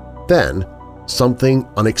 Then, something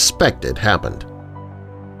unexpected happened.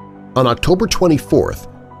 On October 24,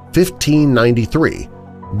 1593,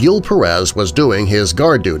 Gil Perez was doing his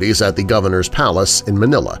guard duties at the governor's palace in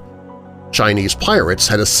Manila. Chinese pirates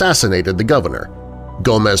had assassinated the governor,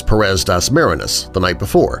 Gomez Perez das Marinas, the night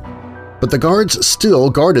before, but the guards still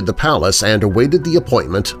guarded the palace and awaited the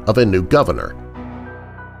appointment of a new governor.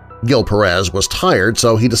 Gil Perez was tired,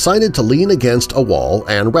 so he decided to lean against a wall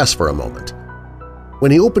and rest for a moment.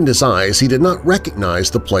 When he opened his eyes, he did not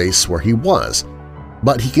recognize the place where he was,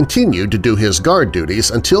 but he continued to do his guard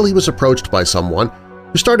duties until he was approached by someone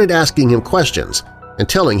who started asking him questions and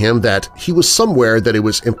telling him that he was somewhere that it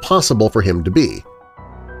was impossible for him to be.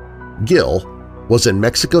 Gil was in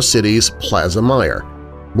Mexico City's Plaza Mayor,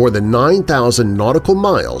 more than 9,000 nautical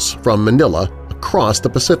miles from Manila across the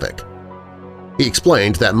Pacific. He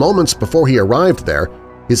explained that moments before he arrived there,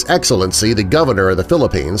 His Excellency the Governor of the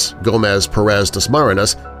Philippines, Gomez Perez das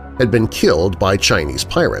Marinas, had been killed by Chinese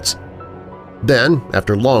pirates. Then,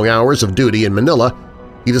 after long hours of duty in Manila,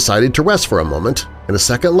 he decided to rest for a moment, and a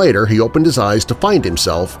second later he opened his eyes to find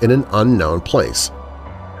himself in an unknown place.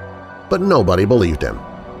 But nobody believed him.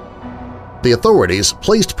 The authorities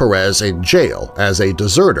placed Perez in jail as a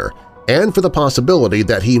deserter and for the possibility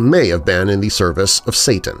that he may have been in the service of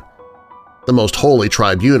Satan. The most holy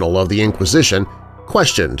tribunal of the Inquisition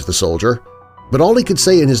questioned the soldier, but all he could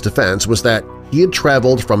say in his defense was that he had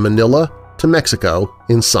traveled from Manila to Mexico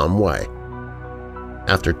in some way.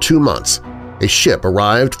 After 2 months, a ship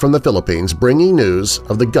arrived from the Philippines bringing news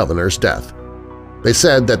of the governor's death. They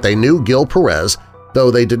said that they knew Gil Perez, though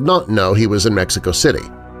they did not know he was in Mexico City.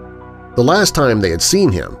 The last time they had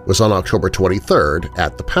seen him was on October 23rd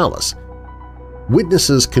at the palace.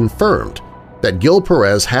 Witnesses confirmed that Gil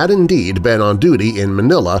Perez had indeed been on duty in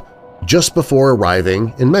Manila just before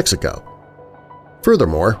arriving in Mexico.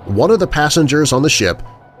 Furthermore, one of the passengers on the ship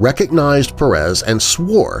recognized Perez and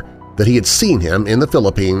swore that he had seen him in the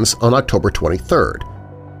Philippines on October 23rd.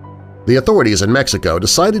 The authorities in Mexico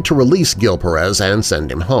decided to release Gil Perez and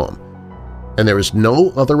send him home, and there is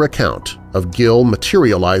no other account of Gil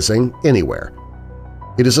materializing anywhere.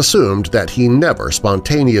 It is assumed that he never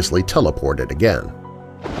spontaneously teleported again.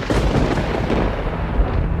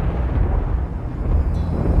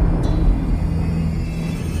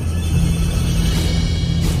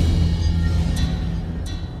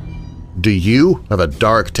 Do you have a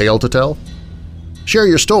dark tale to tell? Share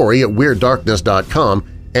your story at WeirdDarkness.com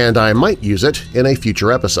and I might use it in a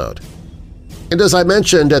future episode. And as I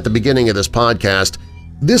mentioned at the beginning of this podcast,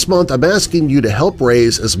 this month I'm asking you to help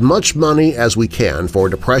raise as much money as we can for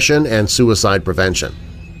depression and suicide prevention.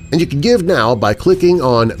 And you can give now by clicking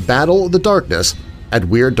on Battle the Darkness at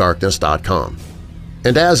WeirdDarkness.com.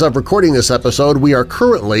 And as of recording this episode, we are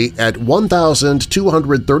currently at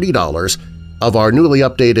 $1,230 of our newly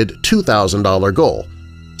updated $2,000 goal.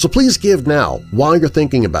 So please give now while you're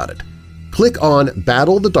thinking about it. Click on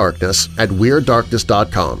Battle the Darkness at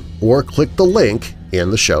WeirdDarkness.com or click the link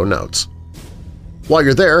in the show notes. While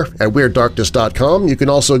you're there at WeirdDarkness.com, you can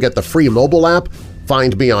also get the free mobile app,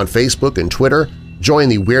 find me on Facebook and Twitter, join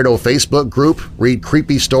the Weirdo Facebook group, read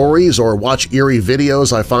creepy stories, or watch eerie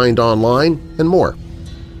videos I find online, and more.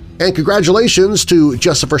 And congratulations to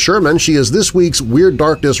Jessica Sherman. She is this week's Weird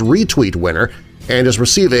Darkness retweet winner and is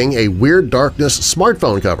receiving a Weird Darkness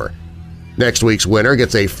smartphone cover. Next week's winner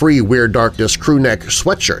gets a free Weird Darkness crew neck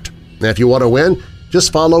sweatshirt. And if you want to win,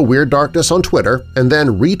 just follow Weird Darkness on Twitter and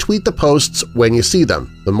then retweet the posts when you see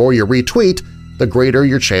them. The more you retweet, the greater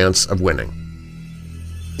your chance of winning.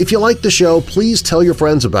 If you like the show, please tell your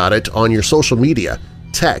friends about it on your social media,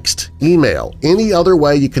 text, email, any other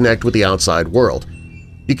way you connect with the outside world.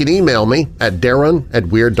 You can email me at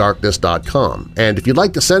darren@weirddarkness.com, and if you'd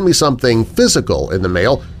like to send me something physical in the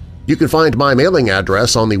mail, you can find my mailing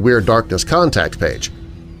address on the Weird Darkness contact page.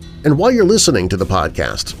 And while you're listening to the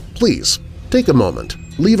podcast, please take a moment,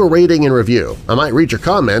 leave a rating and review. I might read your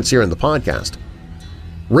comments here in the podcast.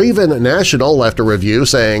 Raven National left a review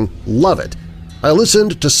saying, "Love it. I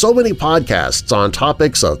listened to so many podcasts on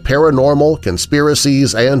topics of paranormal,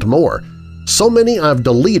 conspiracies, and more. So many I've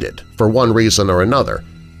deleted for one reason or another.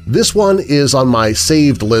 This one is on my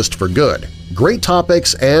saved list for good. Great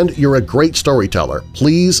topics and you're a great storyteller.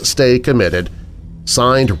 Please stay committed.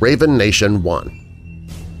 Signed, Raven Nation 1.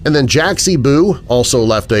 And then Jaxie Boo also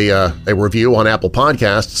left a review on Apple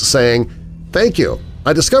Podcasts saying, "Thank you.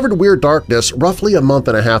 I discovered Weird Darkness roughly a month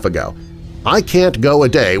and a half ago. I can't go a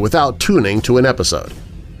day without tuning to an episode.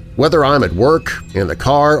 Whether I'm at work, in the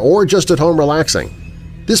car, or just at home relaxing.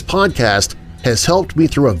 This podcast has helped me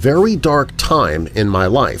through a very dark time in my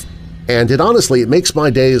life, and it makes my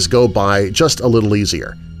days go by just a little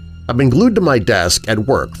easier. I've been glued to my desk at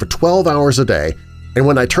work for 12 hours a day, and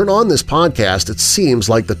when I turn on this podcast, it seems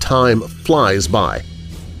like the time flies by.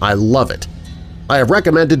 I love it. I have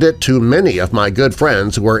recommended it to many of my good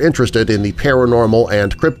friends who are interested in the paranormal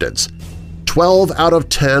and cryptids. 12 out of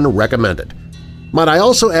 10 recommended. Might I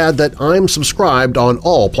also add that I'm subscribed on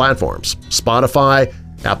all platforms – Spotify,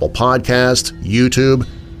 Apple Podcast, YouTube.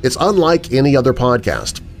 It's unlike any other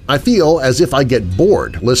podcast. I feel as if I get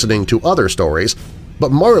bored listening to other stories,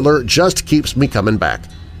 but Marler just keeps me coming back.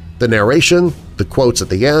 The narration, the quotes at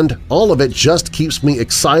the end, all of it just keeps me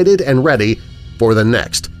excited and ready for the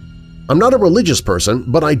next. I'm not a religious person,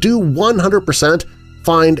 but I do 100%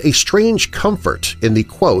 find a strange comfort in the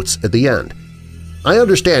quotes at the end. I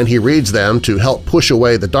understand he reads them to help push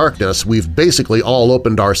away the darkness we've basically all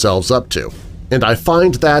opened ourselves up to, and I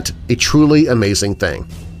find that a truly amazing thing.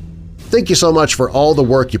 Thank you so much for all the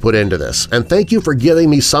work you put into this, and thank you for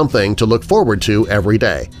giving me something to look forward to every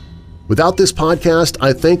day. Without this podcast,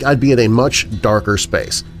 I think I'd be in a much darker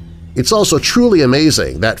space. It's also truly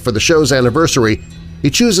amazing that for the show's anniversary,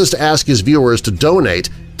 he chooses to ask his viewers to donate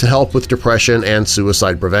to help with depression and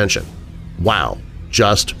suicide prevention. Wow.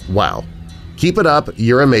 Just wow. Keep it up,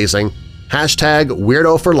 you're amazing. Hashtag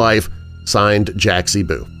Weirdo for Life, signed Jaxie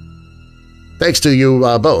Boo. Thanks to you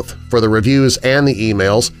both for the reviews and the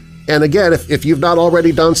emails. And again, if you've not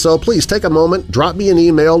already done so, please take a moment, drop me an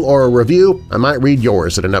email or a review. I might read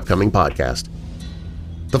yours at an upcoming podcast.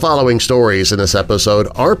 The following stories in this episode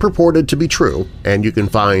are purported to be true, and you can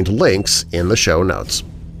find links in the show notes.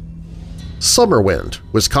 SUMMERWIND,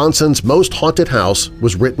 Wisconsin's Most Haunted House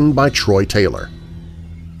was written by Troy Taylor.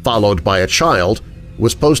 Followed by a Child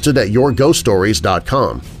was posted at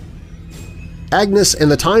YourGhostStories.com. Agnes and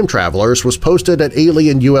the Time Travelers was posted at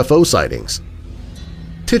Alien UFO Sightings.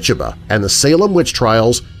 Tituba and the Salem Witch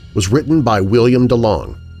Trials was written by William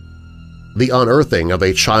DeLong. The Unearthing of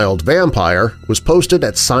a Child Vampire was posted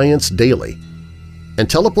at Science Daily, and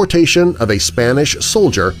Teleportation of a Spanish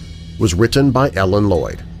Soldier was written by Ellen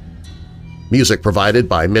Lloyd. Music provided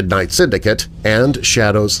by Midnight Syndicate and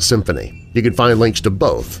Shadows Symphony. You can find links to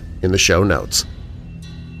both in the show notes.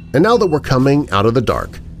 And now that we're coming out of the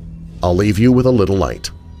dark, I'll leave you with a little light.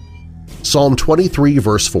 Psalm 23,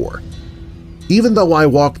 verse 4. Even though I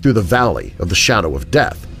walk through the valley of the shadow of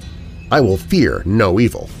death, I will fear no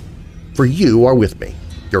evil. For you are with me,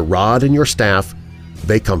 your rod and your staff,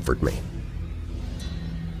 they comfort me.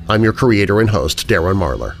 I'm your creator and host, Darren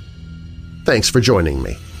Marlar. Thanks for joining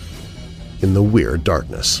me in the Weird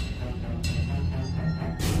Darkness.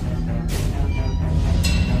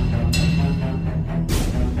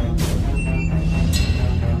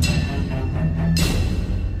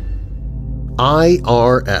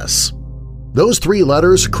 IRS. Those three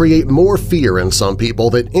letters create more fear in some people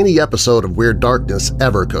than any episode of Weird Darkness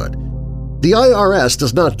ever could. The IRS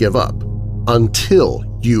does not give up until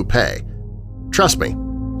you pay. Trust me,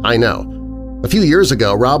 I know. A few years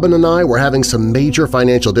ago, Robin and I were having some major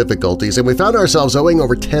financial difficulties and we found ourselves owing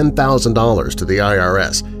over $10,000 to the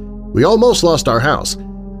IRS. We almost lost our house.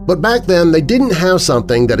 But back then, they didn't have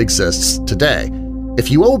something that exists today.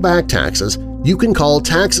 If you owe back taxes, you can call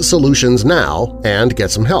Tax Solutions now and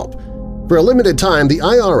get some help. For a limited time, the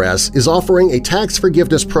IRS is offering a tax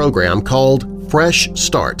forgiveness program called Fresh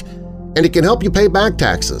Start, and it can help you pay back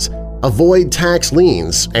taxes, avoid tax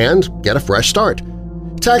liens, and get a fresh start.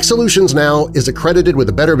 Tax Solutions Now is accredited with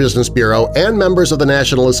the Better Business Bureau and members of the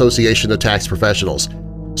National Association of Tax Professionals.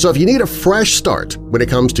 So if you need a fresh start when it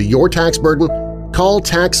comes to your tax burden, call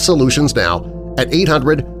Tax Solutions Now at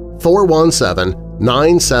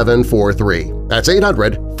 800-417-9743. That's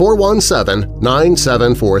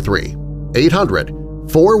 800-417-9743.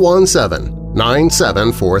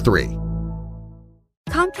 800-417-9743.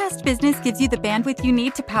 Comcast Business gives you the bandwidth you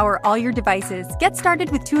need to power all your devices. Get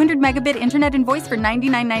started with 200 megabit internet and voice for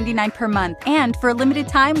 $99.99 per month. And for a limited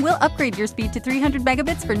time, we'll upgrade your speed to 300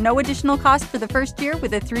 megabits for no additional cost for the first year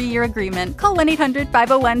with a 3-year agreement. Call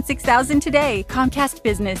 1-800-501-6000 today. Comcast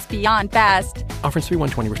Business. Beyond fast. Offers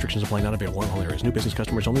 3120. Restrictions apply. Not available in all areas. New business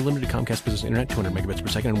customers only. Limited Comcast Business Internet. 200 megabits per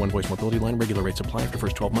second and one voice mobility line. Regular rates apply after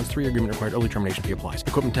first 12 months. 3-year agreement required. Early termination fee applies.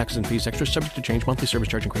 Equipment taxes and fees extra subject to change. Monthly service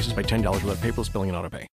charge increases by $10 without paperless billing and autopay.